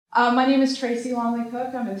My name is Tracy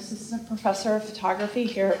Longley-Cook. I'm an assistant professor of photography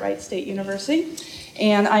here at Wright State University,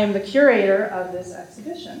 and I am the curator of this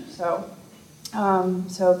exhibition. So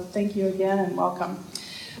thank you again and welcome.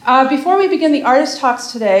 Before we begin the artist talks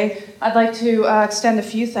today, I'd like to extend a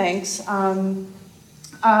few thanks.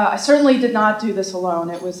 I certainly did not do this alone.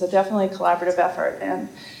 It was definitely a collaborative effort. And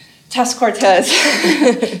Tess Cortez,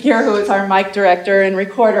 here, who is our mic director and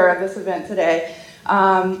recorder of this event today,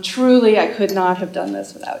 truly, I could not have done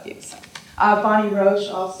this without you. So, Bonnie Roche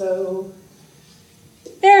also,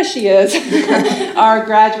 there she is, our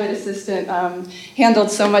graduate assistant,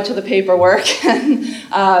 handled so much of the paperwork, and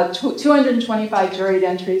 225 juried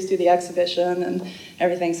entries to the exhibition and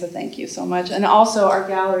everything, so thank you so much. And also our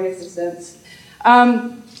gallery assistants.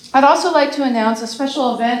 I'd also like to announce a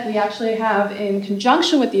special event we actually have in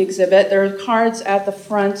conjunction with the exhibit. There are cards at the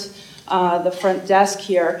front desk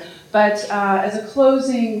here. But as a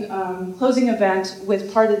closing event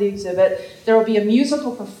with part of the exhibit, there will be a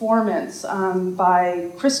musical performance by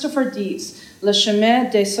Christopher Dietz, Le Chemin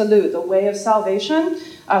des Salut, The Way of Salvation,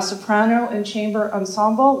 soprano and chamber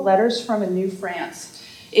ensemble, Letters from a New France.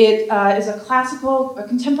 It is a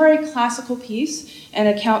contemporary classical piece, and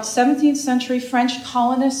it counts 17th century French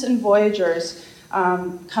colonists and voyagers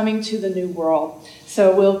coming to the New World.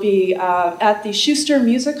 So we'll be at the Schuster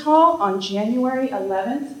Music Hall on January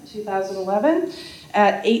 11th, 2011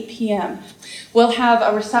 at 8 p.m. We'll have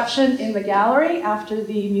a reception in the gallery after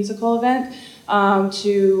the musical event for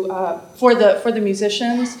the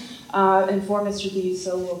musicians and for Mr. D.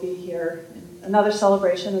 So we'll be here in another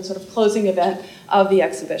celebration and sort of closing event of the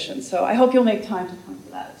exhibition. So I hope you'll make time to come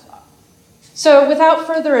for that as well. So without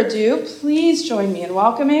further ado, please join me in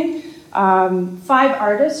welcoming 5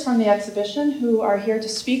 artists from the exhibition who are here to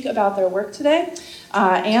speak about their work today.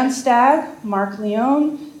 Anne Stagg, Marc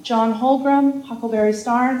Leone, John Holmgren, Huckleberry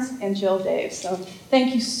Starnes, and Jill Daves. So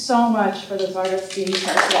thank you so much for those artists being here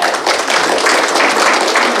today.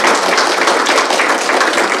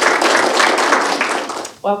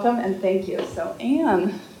 Welcome and thank you. So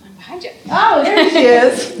Anne. I'm behind you. Oh, there she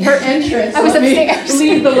is. Her entrance. I was upstairs.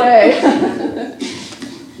 Lead the way.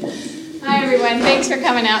 Hi everyone, thanks for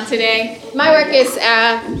coming out today. My work is,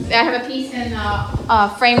 I have a piece in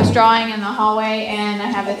frames drawing in the hallway, and I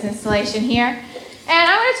have this installation here. And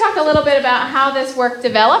I want to talk a little bit about how this work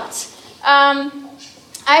developed. I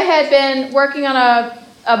had been working on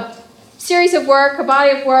a series of work, a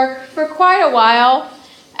body of work, for quite a while,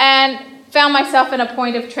 and found myself in a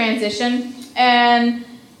point of transition. And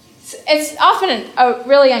it's often a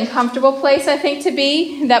really uncomfortable place, I think, to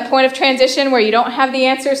be, that point of transition where you don't have the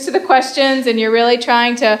answers to the questions and you're really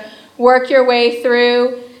trying to work your way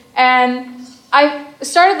through. And I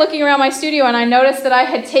started looking around my studio and I noticed that I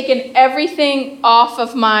had taken everything off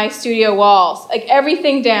of my studio walls, like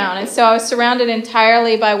everything down. And so I was surrounded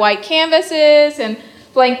entirely by white canvases and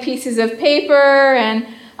blank pieces of paper, and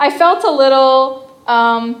I felt a little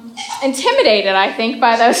intimidated, I think,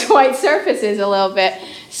 by those white surfaces a little bit.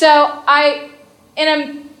 So I,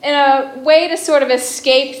 in a way to sort of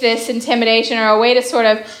escape this intimidation, or a way to sort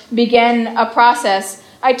of begin a process,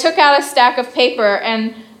 I took out a stack of paper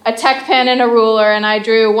and a tech pen and a ruler, and I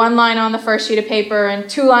drew 1 line on the first sheet of paper and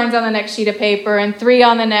 2 lines on the next sheet of paper and 3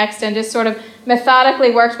 on the next, and just sort of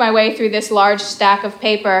methodically worked my way through this large stack of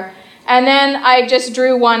paper. And then I just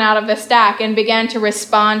drew 1 out of the stack and began to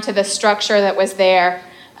respond to the structure that was there.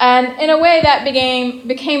 And in a way that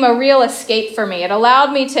became a real escape for me. It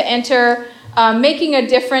allowed me to enter making a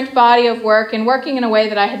different body of work and working in a way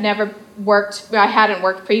that I had never worked, I hadn't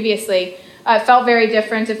worked previously. It felt very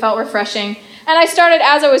different, it felt refreshing. And I started,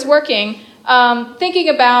 as I was working, thinking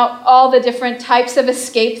about all the different types of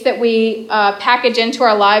escapes that we package into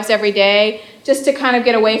our lives every day, just to kind of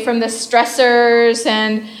get away from the stressors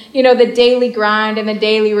and, you know, the daily grind and the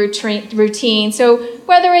daily routine. So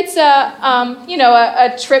whether it's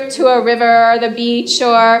a trip to a river or the beach,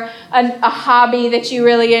 or a hobby that you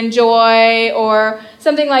really enjoy, or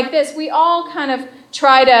something like this, we all kind of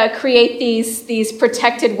try to create these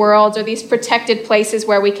protected worlds, or these protected places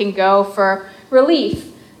where we can go for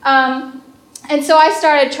relief. And so I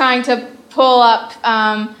started trying to pull up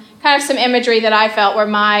kind of some imagery that I felt were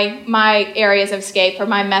my areas of escape, or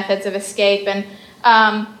my methods of escape, and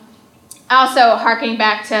also harking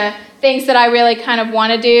back to things that I really kind of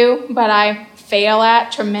want to do, but I fail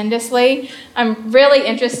at tremendously. I'm really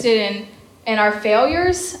interested in our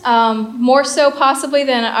failures, more so possibly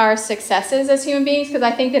than our successes as human beings, because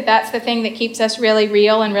I think that that's the thing that keeps us really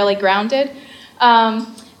real and really grounded.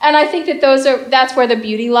 And I think that that's where the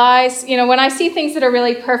beauty lies. You know, when I see things that are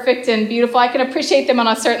really perfect and beautiful, I can appreciate them on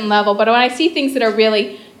a certain level. But when I see things that are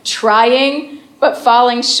really trying but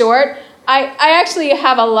falling short, I actually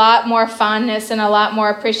have a lot more fondness and a lot more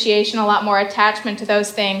appreciation, a lot more attachment to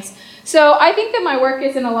those things. So I think that my work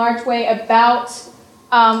is in a large way about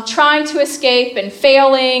trying to escape and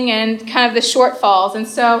failing and kind of the shortfalls. And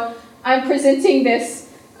so I'm presenting this,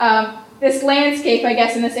 this landscape, I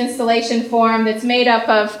guess, in this installation form that's made up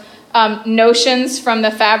of notions from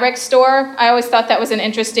the fabric store. I always thought that was an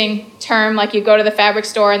interesting term, like you go to the fabric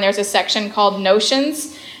store and there's a section called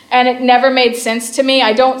notions, and it never made sense to me.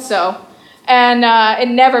 I don't sew. And it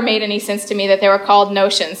never made any sense to me that they were called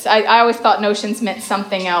notions. I always thought notions meant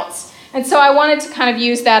something else. And so I wanted to kind of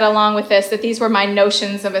use that along with this, that these were my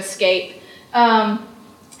notions of escape.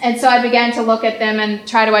 And so I began to look at them and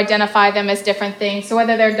try to identify them as different things. So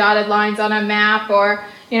whether they're dotted lines on a map or,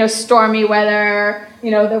 stormy weather, the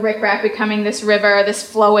rickrack becoming this river, this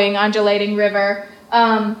flowing, undulating river.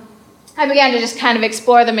 I began to just kind of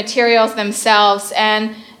explore the materials themselves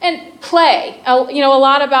and play, a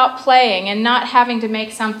lot about playing and not having to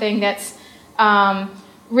make something that's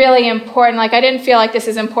really important. Like, I didn't feel like this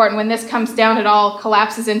is important. When this comes down, it all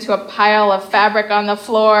collapses into a pile of fabric on the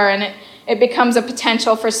floor, and it becomes a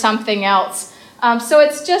potential for something else. So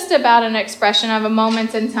it's just about an expression of a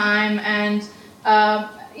moment in time and,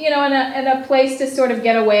 in a place to sort of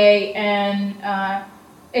get away and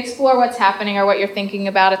explore what's happening or what you're thinking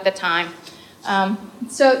about at the time.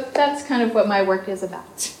 So that's kind of what my work is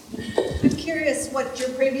about. I'm curious what your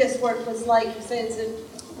previous work was like. You said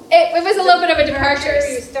it was a little bit of a departure.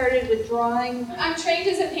 You started with drawing. I'm trained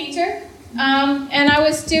as a painter, and I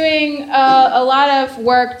was doing a lot of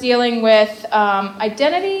work dealing with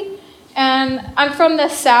identity. And I'm from the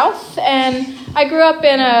South, and I grew up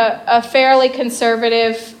in a fairly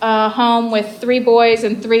conservative home with 3 boys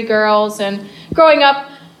and 3 girls. And growing up,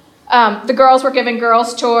 the girls were given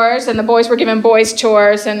girls' chores, and the boys were given boys'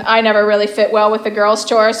 chores, and I never really fit well with the girls'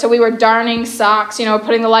 chores. So we were darning socks,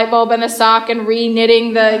 putting the light bulb in the sock and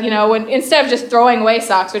re-knitting and instead of just throwing away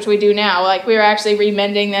socks, which we do now. Like, we were actually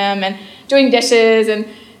remending them and doing dishes and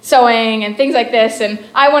sewing and things like this. And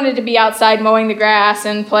I wanted to be outside mowing the grass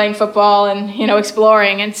and playing football and,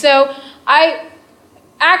 exploring. And so I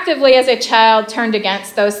actively, as a child, turned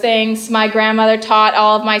against those things. My grandmother taught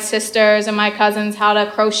all of my sisters and my cousins how to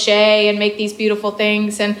crochet and make these beautiful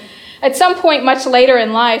things. And at some point much later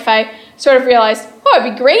in life, I sort of realized,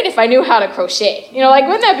 it'd be great if I knew how to crochet.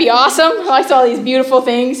 Wouldn't that be awesome? I saw these beautiful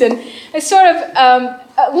things. And it's sort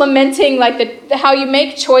of lamenting like how you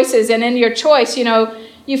make choices, and in your choice,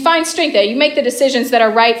 you find strength there. You make the decisions that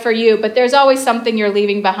are right for you, but there's always something you're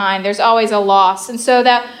leaving behind. There's always a loss. And so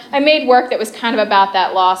that I made work that was kind of about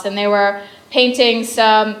that loss. And they were paintings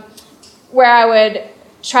where I would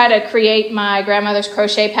try to create my grandmother's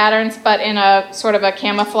crochet patterns, but in a sort of a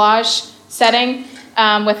camouflage setting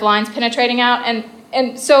with lines penetrating out.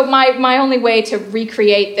 And so my only way to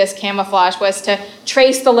recreate this camouflage was to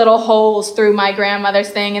trace the little holes through my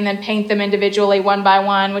grandmother's thing and then paint them individually one by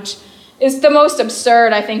one, which is the most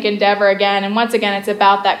absurd, I think, endeavor again. And once again, it's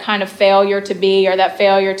about that kind of failure to be, or that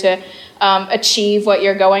failure to achieve what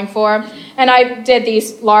you're going for. And I did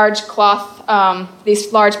these large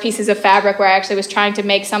these large pieces of fabric where I actually was trying to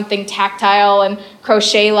make something tactile and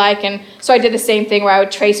crochet-like. And so I did the same thing where I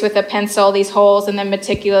would trace with a pencil these holes and then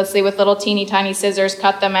meticulously with little teeny tiny scissors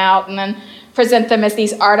cut them out and then present them as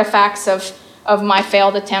these artifacts of my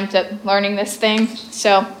failed attempt at learning this thing.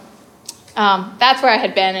 So that's where I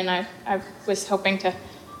had been, and I was hoping to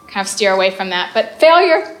kind of steer away from that. But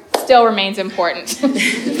failure still remains important.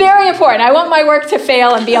 Very important. I want my work to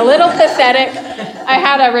fail and be a little pathetic. I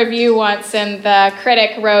had a review once, and the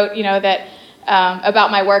critic wrote, that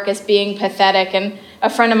about my work as being pathetic, and a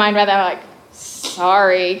friend of mine read that, I'm like,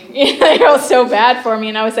 sorry. They felt so bad for me,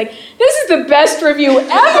 and I was like, this is the best review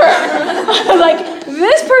ever. Like,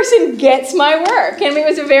 this person gets my work. And it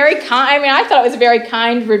was a very kind, I thought it was a very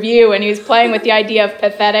kind review, and he was playing with the idea of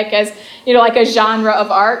pathetic as, like a genre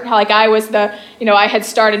of art. How, like, I was I had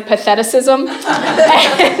started patheticism. And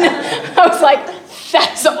I was like,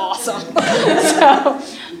 that's awesome.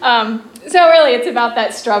 So really, it's about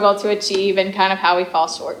that struggle to achieve and kind of how we fall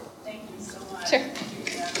short. Thank you so much. Sure.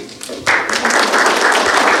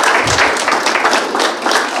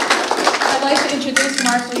 I'd like to introduce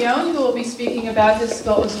Marc Leone, who will be speaking about his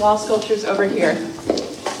wall sculptures over here.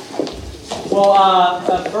 Well,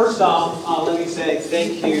 first off, let me say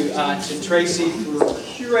thank you to Tracy for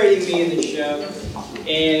curating me in the show. And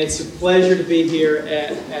it's a pleasure to be here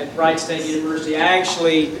at Wright State University. I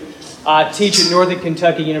actually teach at Northern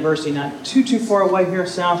Kentucky University, not too far away here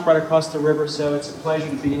south, right across the river. So it's a pleasure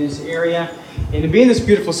to be in this area and to be in this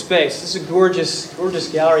beautiful space. This is a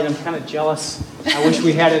gorgeous gallery, and I'm kind of jealous. I wish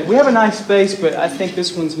we had it. We have a nice space, but I think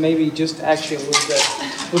this one's maybe just actually a little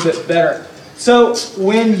bit little bit better. So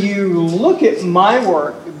when you look at my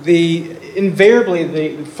work, invariably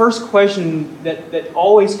the first question that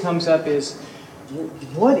always comes up is,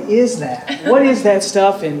 what is that? What is that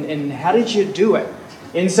stuff, and how did you do it?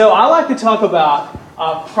 And so I like to talk about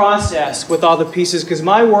process with all the pieces, because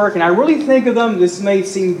my work, and I really think of them, this may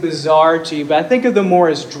seem bizarre to you, but I think of them more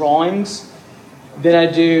as drawings than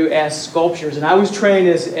I do as sculptures. And I was trained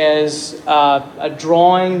as a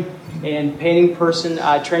drawing and painting person.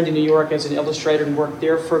 I trained in New York as an illustrator and worked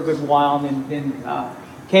there for a good while, and then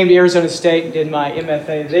came to Arizona State and did my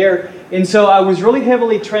MFA there. And so I was really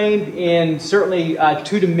heavily trained in certainly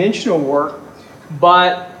two-dimensional work,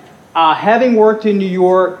 but having worked in New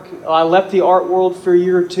York, I left the art world for a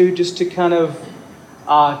year or two just to kind of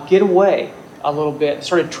get away a little bit.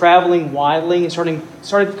 Started traveling widely and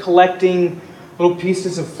started collecting little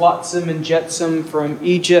pieces of flotsam and jetsam from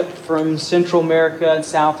Egypt, from Central America and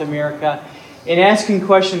South America, and asking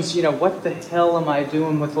questions, what the hell am I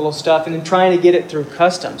doing with little stuff, and then trying to get it through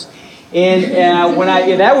customs. And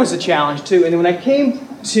that was a challenge too. And then when I came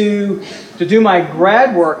to do my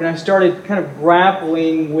grad work, and I started kind of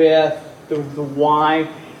grappling with the why,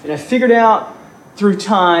 and I figured out through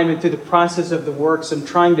time and through the process of the works, I'm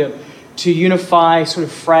trying to unify sort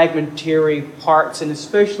of fragmentary parts, and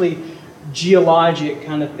especially geologic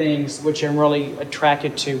kind of things, which I'm really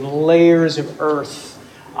attracted to, layers of earth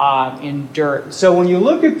and dirt. So when you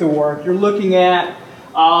look at the work, you're looking at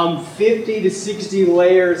 50 to 60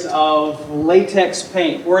 layers of latex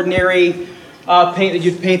paint, ordinary paint that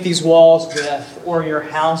you'd paint these walls with or your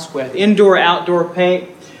house with, indoor, outdoor paint,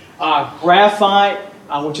 graphite,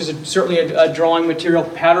 which is certainly a drawing material,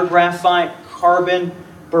 powder graphite, carbon,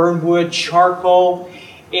 burned wood, charcoal,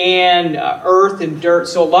 and earth and dirt.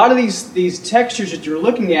 So a lot of these textures that you're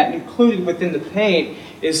looking at, included within the paint,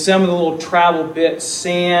 is some of the little travel bits,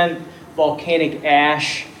 sand, volcanic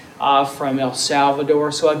ash from El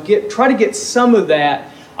Salvador. So I try to get some of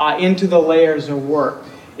that into the layers of work.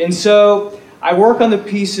 And so I work on the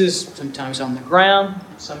pieces sometimes on the ground,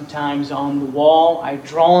 sometimes on the wall. I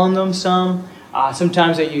draw on them some.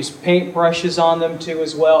 Sometimes I use paint brushes on them too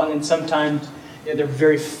as well. And then sometimes they're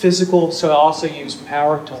very physical, so I also use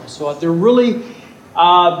power tools. So they're really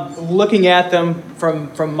looking at them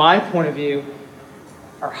from my point of view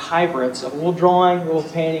are hybrids, a little drawing, a little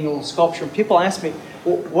painting, a little sculpture. And people ask me,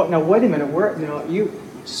 well, what? Now wait a minute, you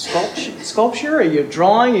sculpture? Are you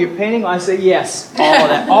drawing? Are you painting? I say yes, all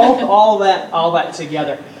of that, all that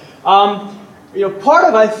together. Part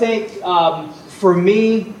of I think for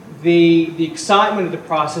me the excitement of the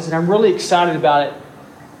process, and I'm really excited about it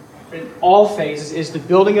in all phases, is the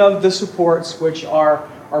building of the supports, which are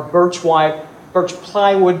birch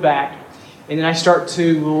plywood back, and then I start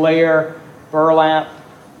to layer burlap,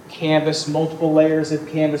 canvas, multiple layers of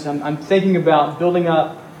canvas. I'm thinking about building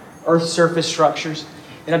up earth surface structures,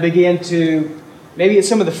 and I began to, maybe at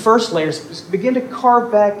some of the first layers, begin to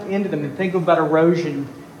carve back into them and think about erosion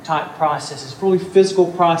type processes, really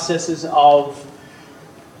physical processes of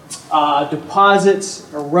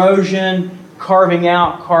deposits, erosion, carving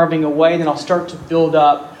out, carving away, then I'll start to build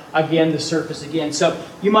up again the surface again. So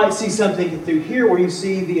you might see something through here where you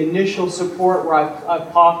see the initial support where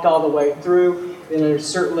I've popped all the way through, and there's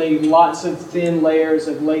certainly lots of thin layers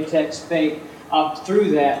of latex paint up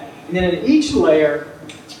through that. And then in each layer,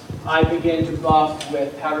 I begin to buff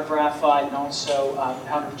with powder graphite and also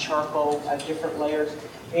powdered charcoal at different layers.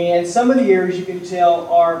 And some of the areas you can tell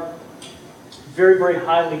are very, very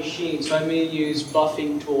highly sheen. So I may use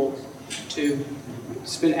buffing tools to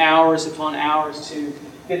spend hours upon hours to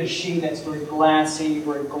get a sheen that's very glassy,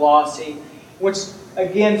 very glossy. Which,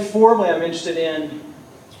 again, formally I'm interested in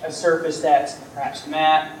a surface that's perhaps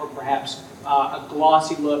matte or perhaps a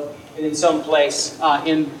glossy look, and then someplace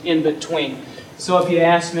in between. So if you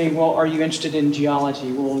ask me, well, are you interested in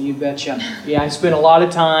geology? Well, you betcha. Yeah, I spent a lot of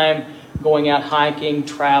time going out hiking,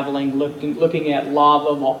 traveling, looking at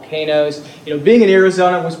lava, volcanoes. Being in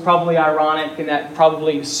Arizona was probably ironic, and that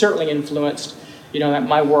probably certainly influenced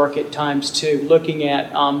my work at times too. Looking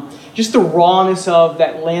at just the rawness of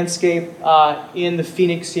that landscape in the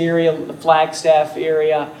Phoenix area, the Flagstaff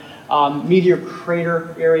area, Meteor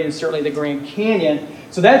Crater area, and certainly the Grand Canyon.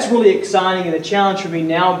 So that's really exciting, and the challenge for me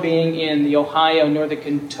now being in the Ohio, Northern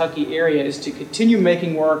Kentucky area is to continue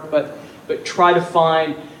making work, but try to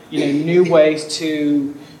find new ways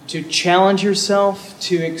to challenge yourself,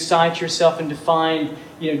 to excite yourself, and to find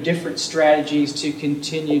different strategies to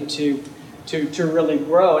continue to really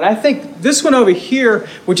grow. And I think this one over here,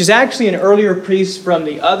 which is actually an earlier piece from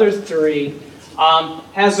the other three,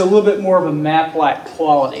 has a little bit more of a map-like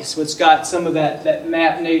quality. So it's got some of that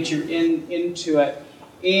map nature into it.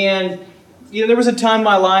 And there was a time in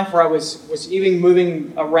my life where I was even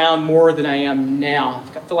moving around more than I am now.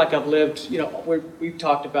 I feel like I've lived, we've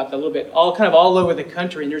talked about that a little bit, all over the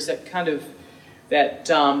country, and there's that kind of,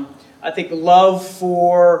 I think, love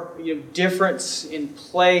for, difference in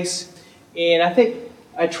place, and I think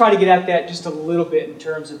I try to get at that just a little bit in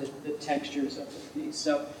terms of the textures of the piece.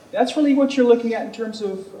 So that's really what you're looking at in terms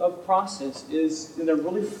of process, is they're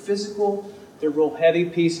really physical, they're real heavy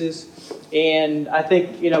pieces, and I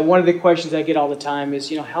think, one of the questions I get all the time is,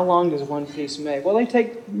 how long does one piece make? Well, they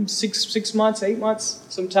take six months, 8 months,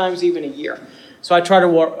 sometimes even a year. So I try to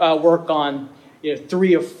work on,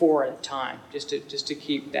 3 or 4 at a time, just to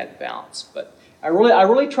keep that balance. But I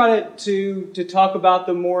really try to talk about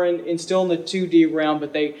them more still in the 2D realm,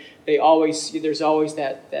 but there's always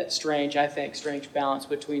that strange balance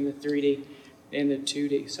between the 3D and the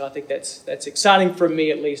 2D. So I think that's exciting for me,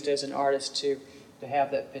 at least as an artist, to have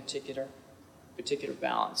that particular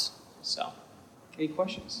balance. So, any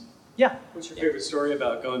questions? Yeah. What's your favorite story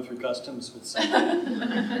about going through customs with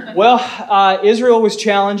someone? Well, Israel was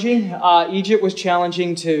challenging. Egypt was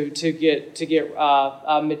challenging to get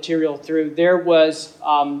material through. There was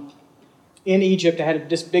in Egypt, I had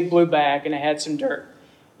this big blue bag and I had some dirt,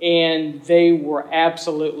 and they were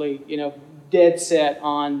absolutely, dead set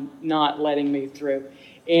on not letting me through.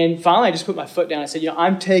 And finally, I just put my foot down. I said,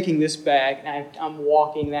 I'm taking this bag and I'm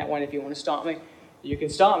walking that one. If you want to stop me, you can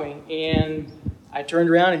stop me. And I turned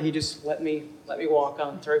around and he just let me walk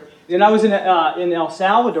on through. Then I was in El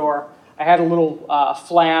Salvador. I had a little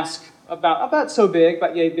flask about so big,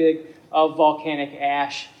 about yay big, of volcanic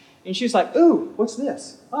ash. And she's like, "Ooh, what's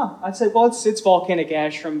this?" Oh, I'd say, "Well, it's volcanic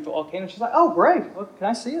ash from volcano." She's like, "Oh, great. Well, can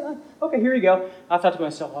I see it?" Okay, here you go. I thought to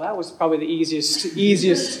myself, well, that was probably the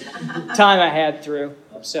easiest time I had through.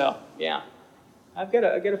 So yeah, I've got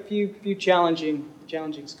a few challenging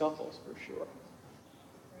scuffles for sure.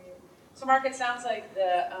 So Marc, it sounds like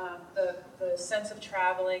the sense of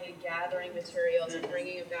traveling and gathering materials and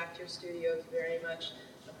bringing it back to your studio is very much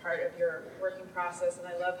a part of your working process, and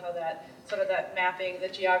I love how that sort of that mapping, the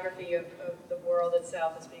geography of the world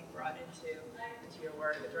itself is being brought into your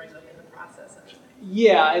work during the process.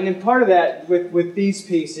 Yeah, and then part of that with these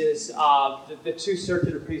pieces, the 2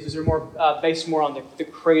 circular pieces are more based more on the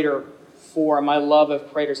crater form. I love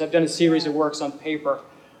of craters. I've done a series of works on paper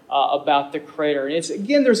about the crater, and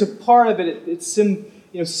there's a part of it. It's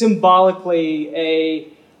symbolically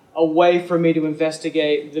a way for me to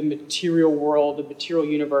investigate the material world, the material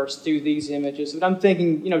universe through these images. But I'm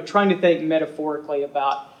thinking, trying to think metaphorically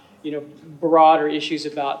about, broader issues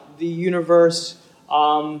about the universe,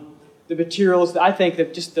 the materials. I think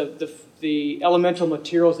that just the elemental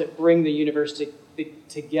materials that bring the universe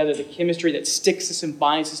together, the chemistry that sticks us and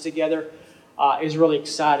binds us together, is really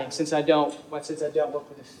exciting. Since I don't work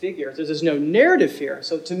with the figures, there's no narrative here.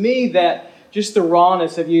 So to me, that just the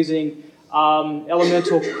rawness of using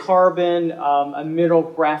elemental carbon, a mineral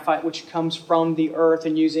graphite, which comes from the earth,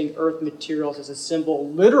 and using earth materials as a symbol,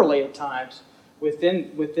 literally at times,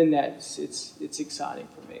 within that, it's exciting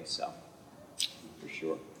for me. So, for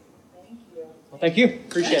sure. Thank you. Well, thank you.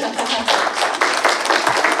 Appreciate it.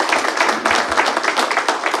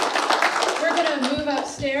 We're going to move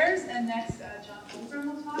upstairs, and next John Holmgren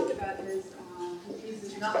will talk about his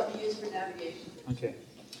pieces not to be used for navigation. Okay.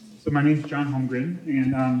 So my name is John Holmgren,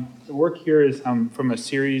 and the work here is from a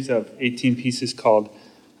series of 18 pieces called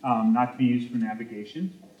Not to be Used for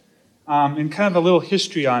Navigation. And kind of a little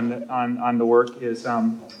history on the work is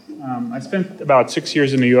I spent about 6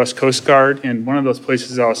 years in the U.S. Coast Guard, and one of those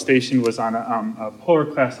places I was stationed was on a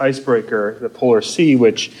polar-class icebreaker, the Polar Sea,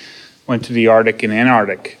 which went to the Arctic and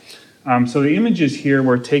Antarctic. So the images here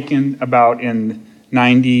were taken about in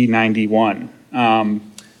 91.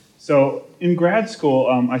 So in grad school,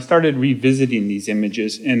 I started revisiting these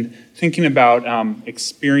images and thinking about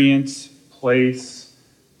experience, place,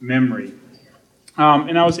 memory.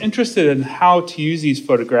 And I was interested in how to use these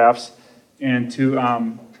photographs and to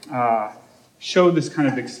show this kind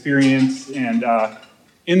of experience and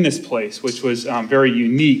in this place, which was very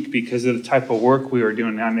unique because of the type of work we were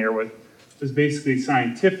doing down there. It was basically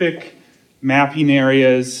scientific, mapping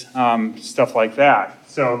areas, stuff like that.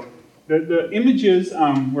 So the images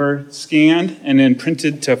were scanned and then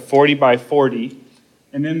printed to 40 by 40,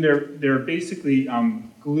 and then they're basically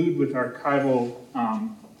glued with archival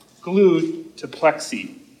glued to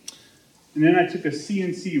plexi. And then I took a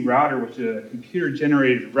CNC router, which is a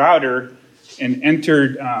computer-generated router, and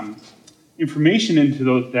entered information into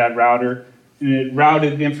that router, and it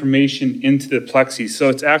routed the information into the plexi. So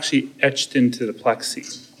it's actually etched into the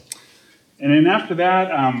plexi. And then after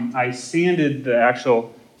that, I sanded the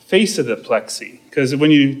actual face of the plexi, because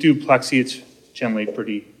when you do plexi, it's generally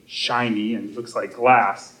pretty shiny and looks like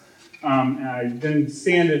glass. And I then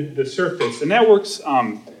sanded the surface, and that works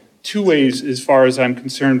two ways as far as I'm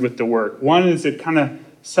concerned with the work. One is it kind of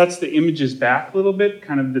sets the images back a little bit,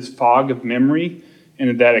 kind of this fog of memory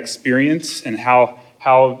and that experience, and how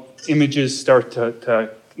images start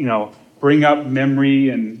to bring up memory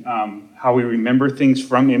and how we remember things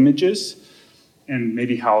from images, and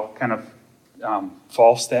maybe how kind of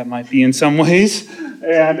false that might be in some ways.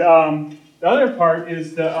 And the other part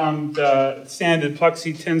is the sanded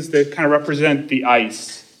plexi tends to kind of represent the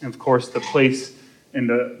ice, and of course the place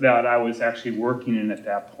that I was actually working in at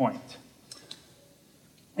that point.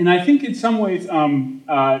 And I think in some ways,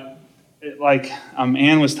 like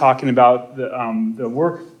Anne was talking about, the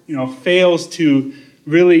work fails to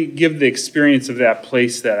really give the experience of that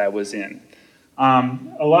place that I was in.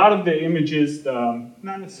 A lot of the images,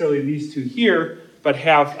 not necessarily these two here, but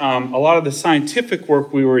have a lot of the scientific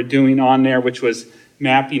work we were doing on there, which was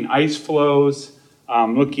mapping ice flows,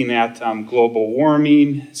 looking at global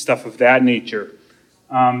warming, stuff of that nature.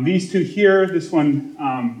 These two here, this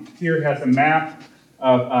one here has a map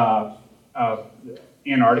of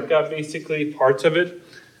Antarctica, basically, parts of it.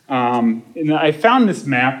 And I found this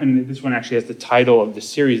map, and this one actually has the title of the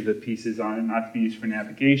series of the pieces on it, not to be used for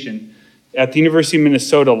navigation, at the University of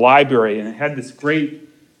Minnesota Library, and it had this great,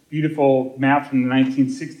 beautiful map from the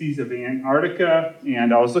 1960s of Antarctica,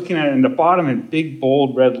 and I was looking at it, and the bottom in big,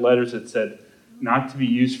 bold red letters it said, not to be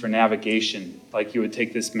used for navigation, like you would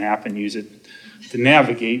take this map and use it to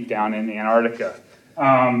navigate down in Antarctica.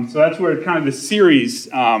 So that's where kind of the series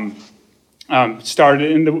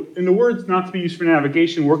started. And the words not to be used for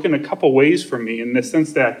navigation work in a couple ways for me, in the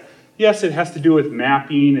sense that, yes, it has to do with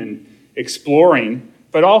mapping and exploring,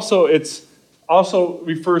 but also it's also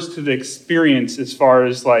refers to the experience, as far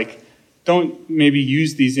as like, don't maybe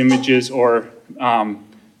use these images or my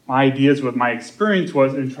ideas, what my experience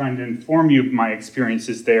was, and trying to inform you of my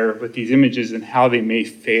experiences there with these images and how they may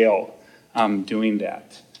fail doing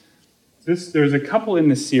that. There's a couple in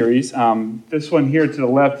the series. This one here to the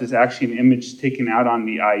left is actually an image taken out on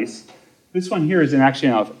the ice. This one here is actually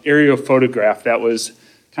an aerial photograph that was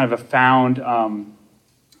kind of a found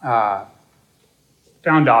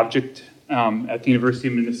object at the University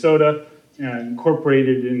of Minnesota, and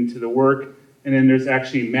incorporated into the work. And then there's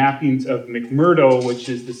actually mappings of McMurdo, which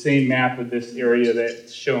is the same map of this area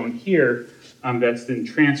that's shown here, that's been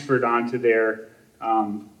transferred onto there,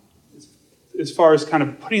 as far as kind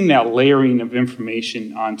of putting that layering of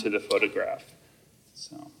information onto the photograph.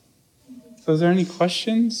 So is there any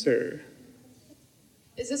questions, or?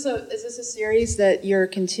 Is this a series that you're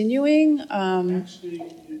continuing?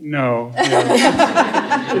 Actually, no.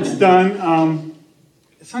 It's done.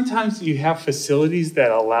 Sometimes you have facilities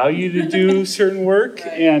that allow you to do certain work,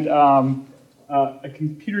 right. And a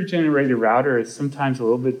computer-generated router is sometimes a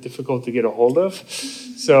little bit difficult to get a hold of.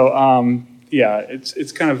 So yeah,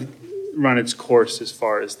 it's kind of run its course as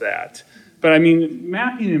far as that. But I mean,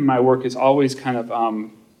 mapping in my work has always kind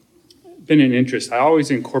of been an interest. I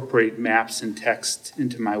always incorporate maps and text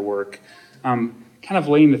into my work, kind of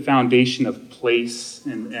laying the foundation of place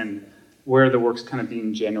and where the work's kind of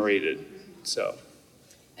being generated. So.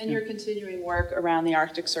 And you're continuing work around the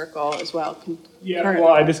Arctic Circle as well? Yeah, well,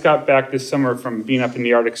 I just got back this summer from being up in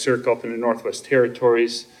the Arctic Circle up in the Northwest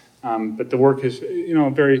Territories, but the work is,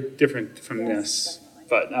 very different from this.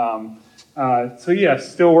 But, so yeah,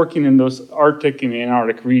 still working in those Arctic and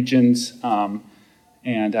Antarctic regions,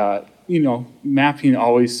 and, mapping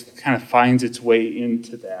always kind of finds its way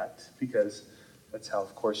into that, because that's how,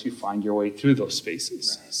 of course, you find your way through those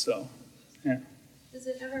spaces. So, yeah. Does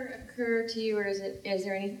it ever occur to you, or is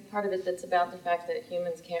there any part of it that's about the fact that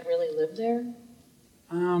humans can't really live there?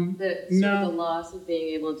 No. The loss of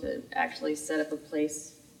being able to actually set up a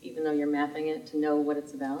place, even though you're mapping it, to know what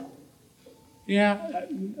it's about? Yeah,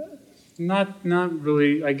 not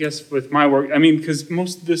really, I guess, with my work. I mean, because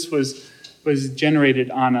most of this was generated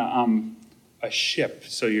on a ship,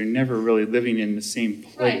 so you're never really living in the same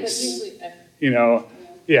place. Right, but usually...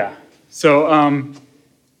 yeah. So,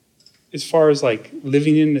 as far as like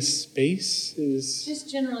living in the space is...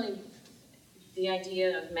 Just generally the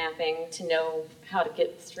idea of mapping to know how to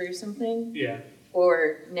get through something. Yeah.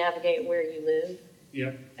 Or navigate where you live.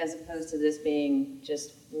 Yeah. As opposed to this being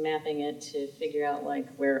just mapping it to figure out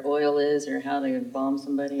like where oil is or how to bomb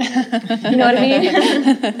somebody. You know what I mean?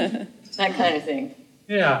 That kind of thing.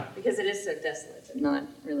 Yeah. Because it is so desolate and not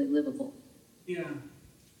really livable. Yeah.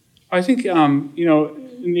 I think,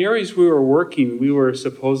 in the areas we were working, we were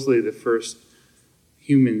supposedly the first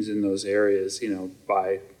humans in those areas,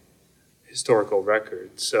 by historical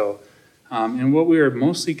record. So, and what we were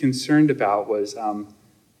mostly concerned about was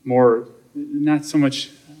more, not so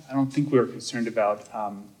much, I don't think we were concerned about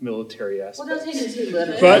military Well, aspects. don't take it too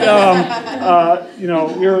literally. But we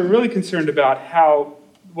were really concerned about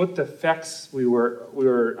what the effects we were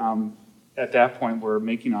at that point were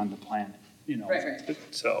making on the planet. Right.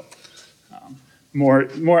 So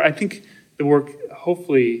more. I think the work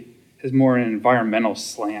hopefully has more an environmental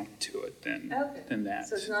slant to it than that.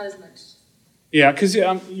 So it's not as much. Yeah, because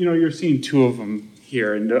you're seeing two of them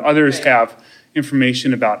here, and the others have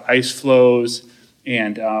information about ice flows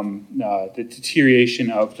and the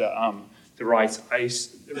deterioration of the Ross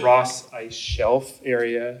ice shelf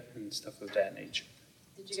area and stuff of that nature.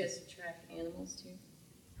 Did you guys track animals too?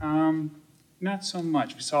 Not so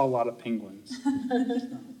much. We saw a lot of penguins.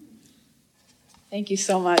 Thank you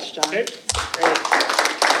so much, John. Okay. Great.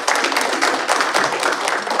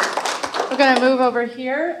 We're going to move over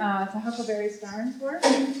here to Huckleberry Starnes' work.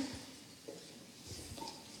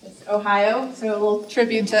 It's Ohio, so a little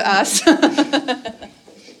tribute to us.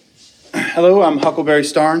 Hello, I'm Huckleberry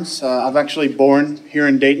Starnes. I'm actually born here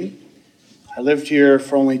in Dayton. I lived here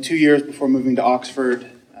for only 2 years before moving to Oxford.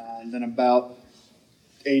 And then about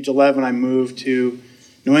age 11, I moved to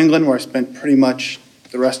New England, where I spent pretty much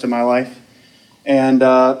the rest of my life. And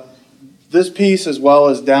this piece, as well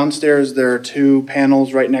as downstairs, there are 2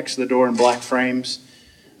 panels right next to the door in black frames,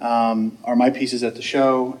 are my pieces at the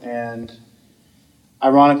show. And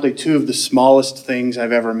ironically, 2 of the smallest things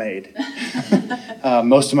I've ever made.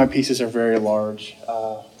 Most of my pieces are very large.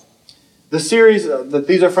 The series that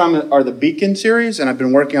these are from are the Beacon series, and I've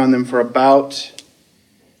been working on them for about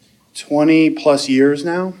 20 plus years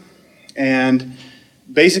now. And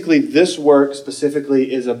basically this work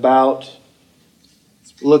specifically is about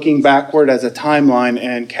looking backward as a timeline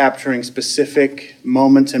and capturing specific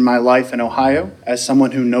moments in my life in Ohio as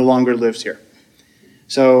someone who no longer lives here.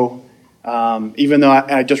 So even though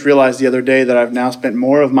I just realized the other day that I've now spent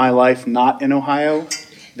more of my life not in Ohio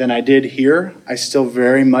than I did here, I still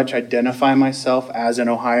very much identify myself as an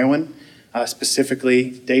Ohioan,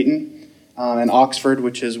 specifically Dayton and Oxford,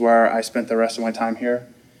 which is where I spent the rest of my time here.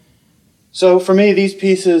 So for me, these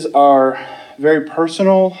pieces are very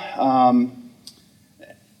personal,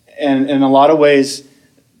 and in a lot of ways,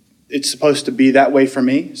 it's supposed to be that way for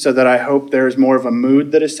me, so that I hope there's more of a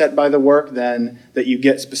mood that is set by the work than that you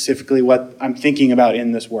get specifically what I'm thinking about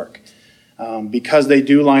in this work. Because they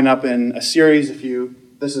do line up in a series,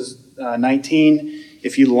 this is 19,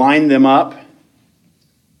 if you line them up,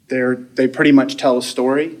 they pretty much tell a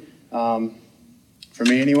story, for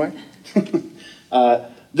me anyway.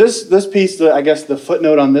 This piece, I guess the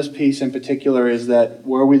footnote on this piece in particular is that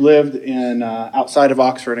where we lived in outside of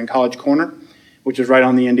Oxford in College Corner, which is right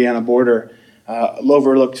on the Indiana border,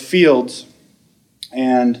 overlooked fields,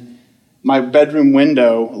 and my bedroom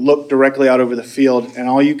window looked directly out over the field, and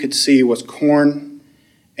all you could see was corn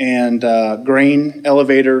and grain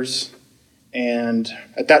elevators, and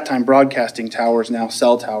at that time broadcasting towers, now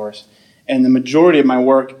cell towers. And the majority of my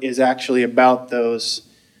work is actually about those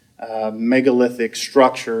megalithic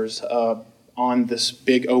structures on this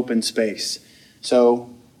big open space. So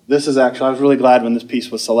this is actually, I was really glad when this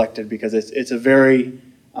piece was selected because it's a very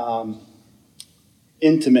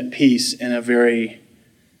intimate piece in a very,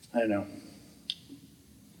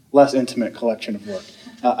 less intimate collection of work.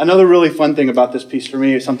 Another really fun thing about this piece for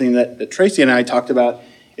me is something that Tracy and I talked about,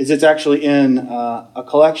 is it's actually in a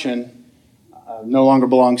collection, no longer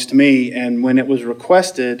belongs to me, and when it was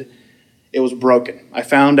requested, it was broken. I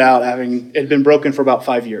found out it had been broken for about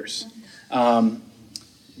 5 years.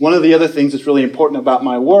 One of the other things that's really important about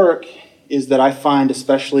my work is that I find,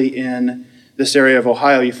 especially in this area of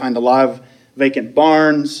Ohio, you find a lot of vacant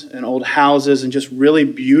barns and old houses and just really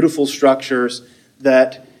beautiful structures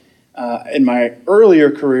that in my earlier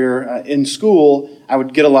career in school, I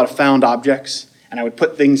would get a lot of found objects and I would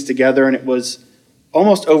put things together, and it was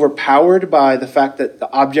almost overpowered by the fact that the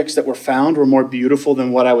objects that were found were more beautiful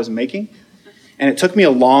than what I was making. And it took me a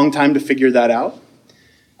long time to figure that out.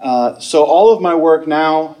 So all of my work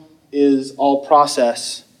now is all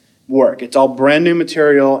process work. It's all brand new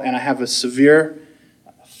material, and I have a severe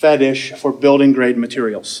fetish for building grade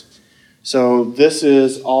materials. So this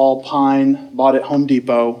is all pine, bought at Home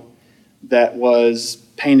Depot, that was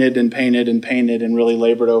painted and painted and painted and really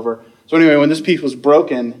labored over. So anyway, when this piece was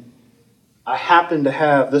broken, I happened to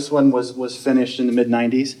have, this one was finished in the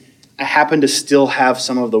mid-90s, I happened to still have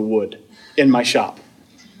some of the wood in my shop.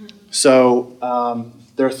 So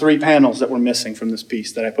there are 3 panels that were missing from this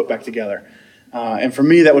piece that I put back together. And for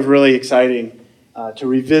me, that was really exciting to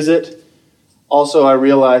revisit. Also, I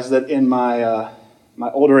realized that in my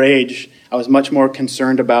older age, I was much more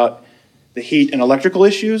concerned about the heat and electrical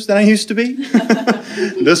issues than I used to be.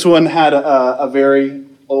 This one had a very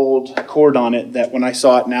old cord on it that when I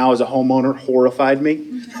saw it now as a homeowner horrified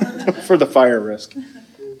me for the fire risk.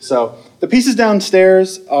 So the pieces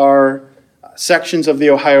downstairs are sections of the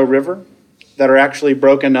Ohio River that are actually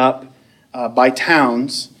broken up by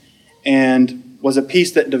towns, and was a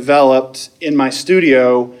piece that developed in my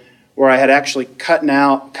studio where I had actually cut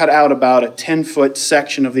out about a 10-foot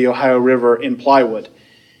section of the Ohio River in plywood.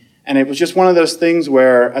 And it was just one of those things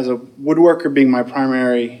where, as a woodworker being my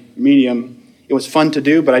primary medium, it was fun to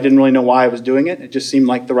do, but I didn't really know why I was doing it. It just seemed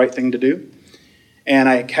like the right thing to do. And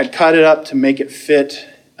I had cut it up to make it fit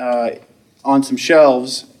on some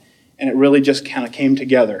shelves, and it really just kind of came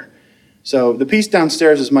together. So the piece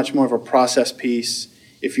downstairs is much more of a process piece.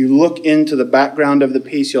 If you look into the background of the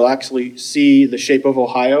piece, you'll actually see the shape of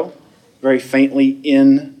Ohio very faintly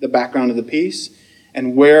in the background of the piece.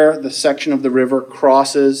 And where the section of the river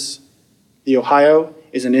crosses the Ohio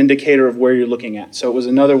is an indicator of where you're looking at. So it was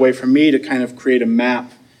another way for me to kind of create a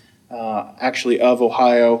map actually of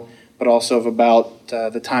Ohio, but also of about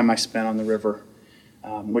the time I spent on the river,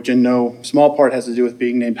 which in no small part has to do with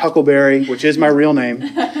being named Huckleberry, which is my real name,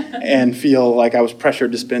 and feel like I was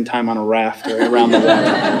pressured to spend time on a raft or around the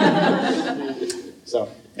water. So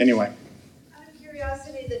anyway. Out of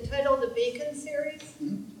curiosity, the title of the Beacon series,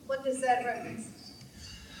 what does that reference?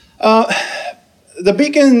 The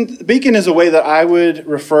beacon is a way that I would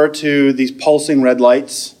refer to these pulsing red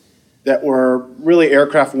lights that were really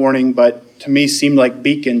aircraft warning, but to me seemed like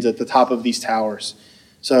beacons at the top of these towers.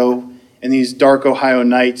 So in these dark Ohio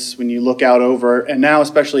nights, when you look out over, and now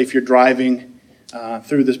especially if you're driving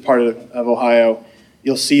through this part of Ohio,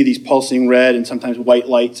 you'll see these pulsing red and sometimes white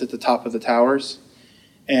lights at the top of the towers.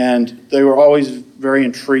 And they were always very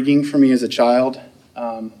intriguing for me as a child.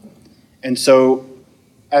 And so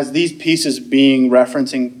as these pieces being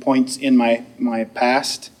referencing points in my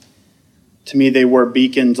past, to me they were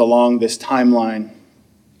beacons along this timeline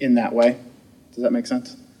in that way. Does that make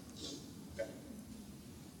sense?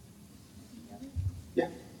 Yeah.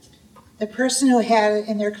 The person who had it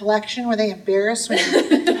in their collection, were they embarrassed when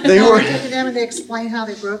They were. to them and they explained how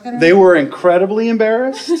they broke it? They were incredibly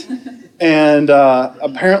embarrassed. And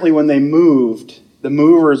apparently when they moved, the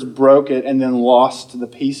movers broke it and then lost the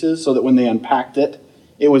pieces so that when they unpacked it,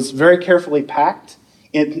 it was very carefully packed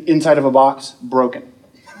inside of a box, broken.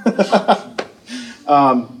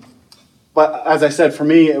 But as I said, for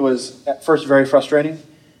me, it was at first very frustrating.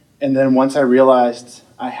 And then once I realized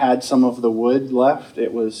I had some of the wood left,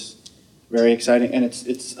 it was very exciting. And it's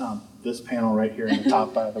this panel right here in the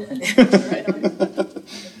top, by the way.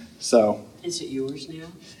 So. Is it yours now?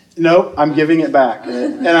 Nope, I'm giving it back.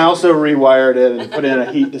 And I also rewired it and put in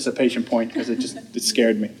a heat dissipation point because it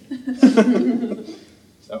scared me.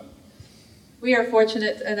 So. We are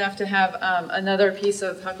fortunate enough to have another piece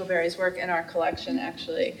of Huckleberry's work in our collection,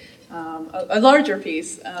 actually. A larger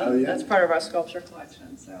piece that's part of our sculpture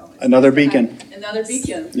collection. So another beacon. Another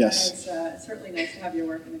beacon. Yes. It's certainly nice to have your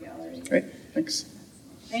work in the gallery. Great, thanks.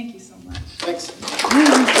 Thank you so much. Thanks.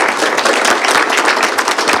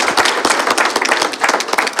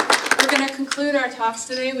 We're going to conclude our talks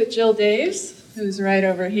today with Jill Daves, who's right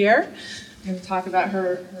over here. We're going to talk about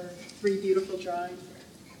her 3 beautiful drawings.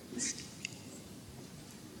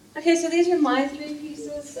 Okay, so these are my 3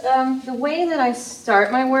 pieces. The way that I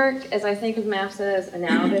start my work is I think of maps as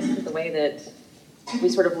analogous to the way that we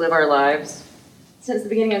sort of live our lives. Since the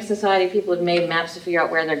beginning of society, people have made maps to figure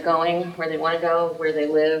out where they're going, where they want to go, where they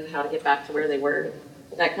live, how to get back to where they were,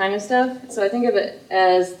 that kind of stuff. So I think of it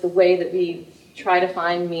as the way that we try to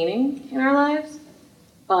find meaning in our lives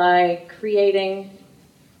by creating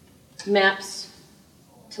maps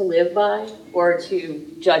to live by or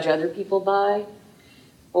to judge other people by,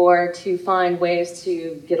 or to find ways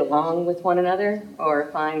to get along with one another, or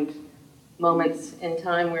find moments in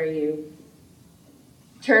time where you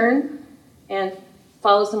turn and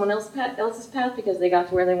follow someone else's path because they got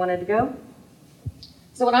to where they wanted to go.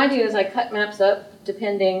 So what I do is I cut maps up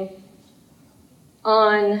depending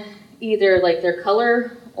on either like their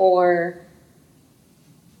color or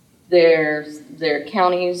their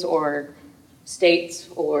counties or states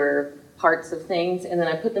or parts of things, and then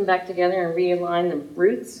I put them back together and realign the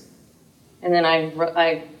roots, and then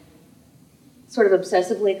I sort of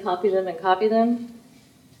obsessively copy them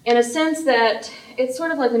in a sense that it's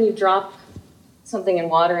sort of like when you drop something in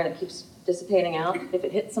water and it keeps dissipating out. If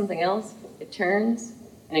it hits something else, it turns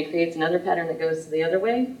and it creates another pattern that goes the other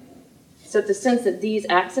way. So it's a sense that these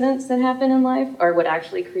accidents that happen in life are what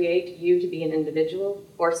actually create you to be an individual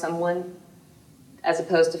or someone as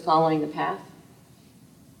opposed to following the path.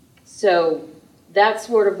 So that's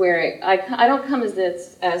sort of where I don't come as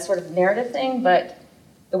this as sort of a narrative thing, but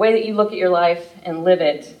the way that you look at your life and live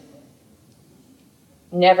it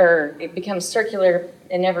it becomes circular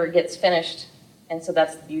and never gets finished. And so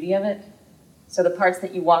that's the beauty of it. So the parts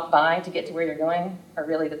that you walk by to get to where you're going are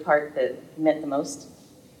really the part that meant the most.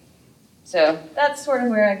 So that's sort of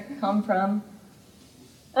where I come from.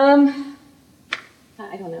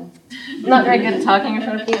 I don't know. I'm not very good at talking in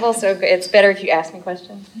front of people, so it's better if you ask me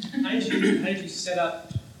questions. How did you set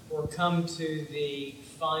up or come to the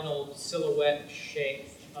final silhouette shape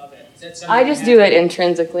of it? Is that something I just do it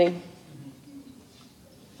intrinsically.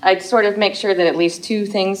 I sort of make sure that at least two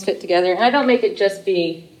things fit together. And I don't make it just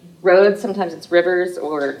be roads. Sometimes it's rivers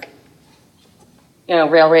or,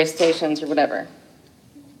 railway stations or whatever.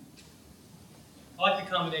 I like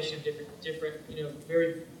the combination of different,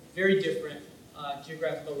 very, very different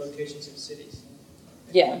geographical locations of cities.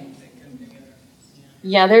 Yeah. They come together.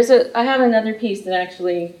 Yeah, I have another piece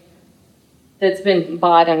that's been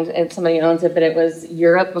bought and somebody owns it, but it was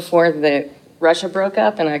Europe before Russia broke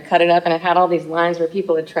up, and I cut it up, and it had all these lines where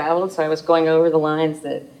people had traveled, so I was going over the lines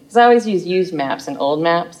because I always use used maps and old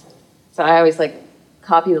maps, so I always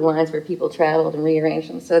copy the lines where people traveled and rearrange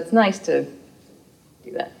them, so it's nice to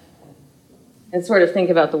do that. And sort of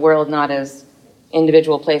think about the world not as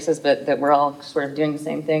individual places, but that we're all sort of doing the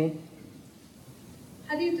same thing.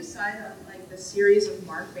 How do you decide on the series of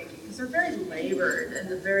mark making? Because they're very labored and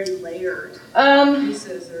they're very layered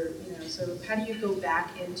pieces, so how do you go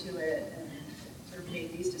back into it and sort of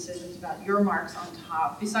make these decisions about your marks on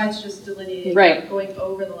top, besides just delineating, going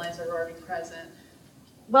over the lines that are already present?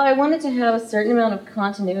 Well, I wanted to have a certain amount of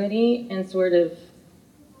continuity and sort of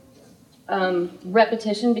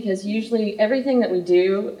repetition, because usually everything that we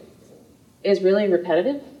do is really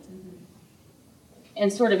repetitive.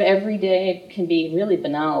 And sort of every day can be really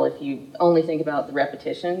banal if you only think about the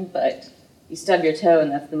repetition, but you stub your toe and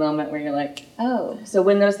that's the moment where you're like, oh. So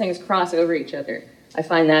when those things cross over each other, I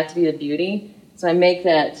find that to be the beauty. So I make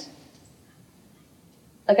that,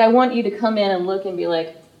 I want you to come in and look and be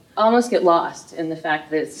almost get lost in the fact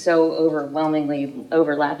that it's so overwhelmingly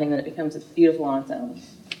overlapping that it becomes beautiful on its own.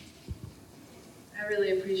 I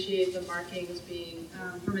really appreciate the markings being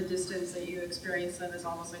from a distance, that you experience them as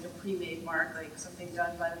almost like a pre-made mark, like something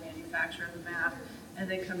done by the manufacturer of the map, and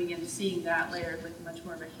then coming in and seeing that layered with much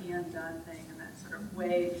more of a hand-done thing, and that sort of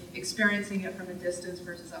way, experiencing it from a distance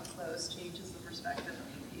versus up close changes the perspective of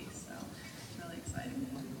the piece. So it's really exciting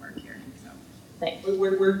to do work here. So. Thanks.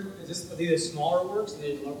 Are these smaller works? Are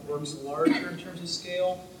they works larger in terms of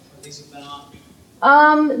scale? Are these about?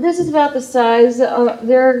 This is about the size.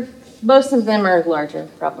 Most of them are larger,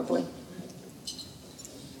 probably.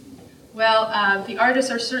 Well, the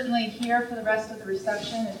artists are certainly here for the rest of the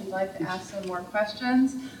reception if you'd like to ask some more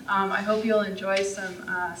questions. I hope you'll enjoy some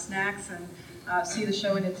snacks and see the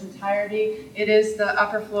show in its entirety. It is the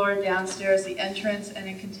upper floor downstairs, the entrance, and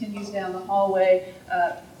it continues down the hallway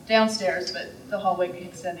downstairs, but the hallway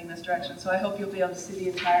extending this direction. So I hope you'll be able to see the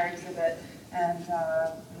entire exhibit and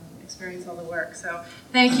experience all the work. So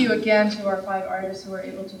thank you again to our 5 artists who were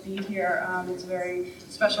able to be here. It's very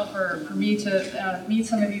special for me to meet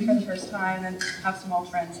some of you for the first time and have some old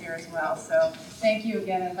friends here as well. So thank you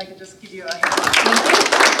again, and if I could just give you a hand.